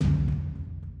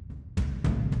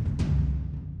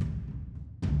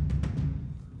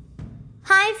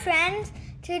Hi friends,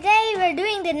 today we're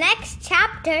doing the next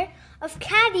chapter of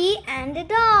Katty and the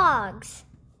Dogs.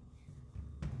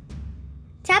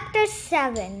 Chapter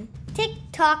 7,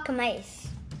 Tick-Tock Mice.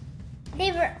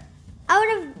 They're out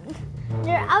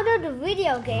of the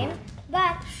video game,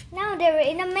 but now they were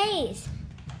in a maze.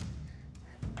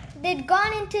 They'd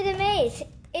gone into the maze.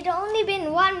 It had only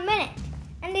been 1 minute,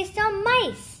 and they saw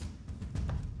mice.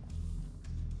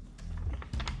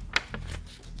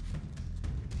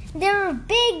 They were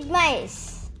big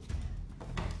mice.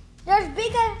 They're as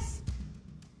big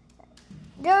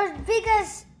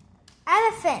as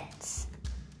elephants.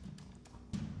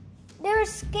 They were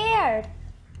scared.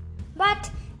 But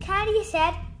Katty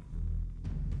said,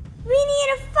 "We need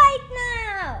to fight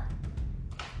now."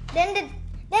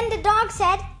 Then the dog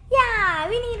said, "Yeah,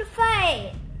 we need to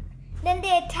fight." Then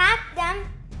they attacked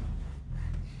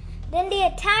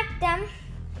them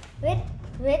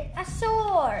with a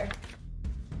sword.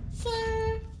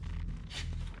 Sing.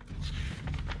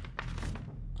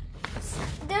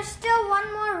 There's still one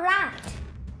more rat.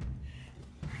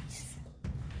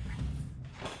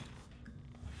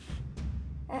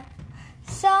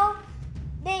 So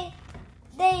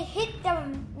they hit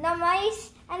the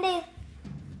mice and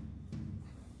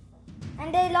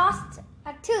they lost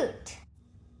a tooth.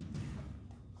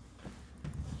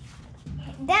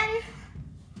 Then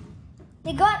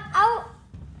they got out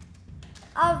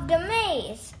of the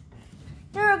maze.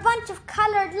 There were a bunch of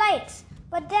colored lights,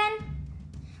 but then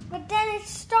it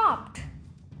stopped.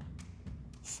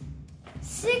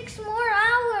 6 more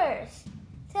hours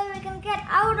till we can get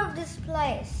out of this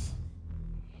place.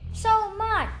 So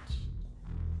much,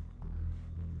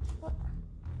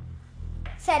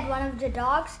 said one of the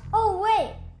dogs. Oh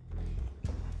wait,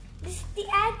 this is the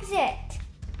exit.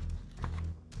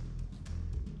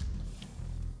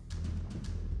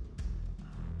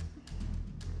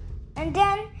 And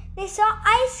then they saw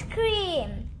ice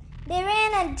cream. They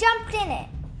ran and jumped in it.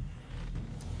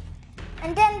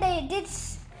 And then they did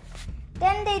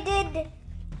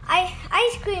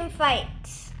ice cream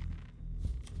fights.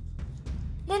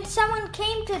 Then someone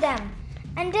came to them,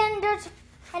 and then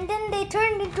they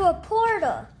turned into a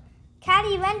portal.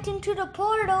 Katty went into the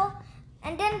portal,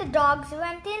 and then the dogs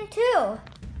went in too.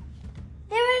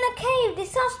 They were in a cave. They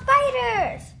saw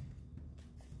spiders,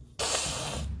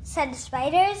 said the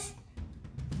spiders.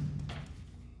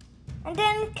 And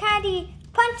then Katty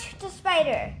punched the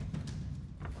spider.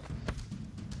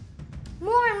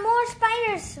 More and more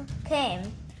spiders came.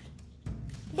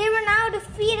 They were now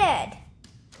defeated.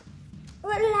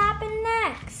 What will happen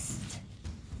next?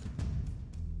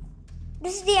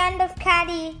 This is the end of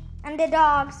Katty and the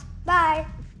Dogs. Bye.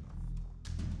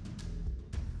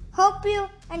 Hope you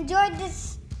enjoyed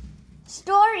this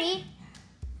story.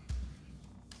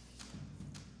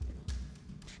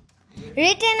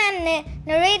 Written and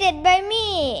narrated by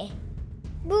me,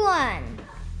 Buwan.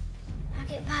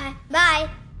 Okay, bye. Bye.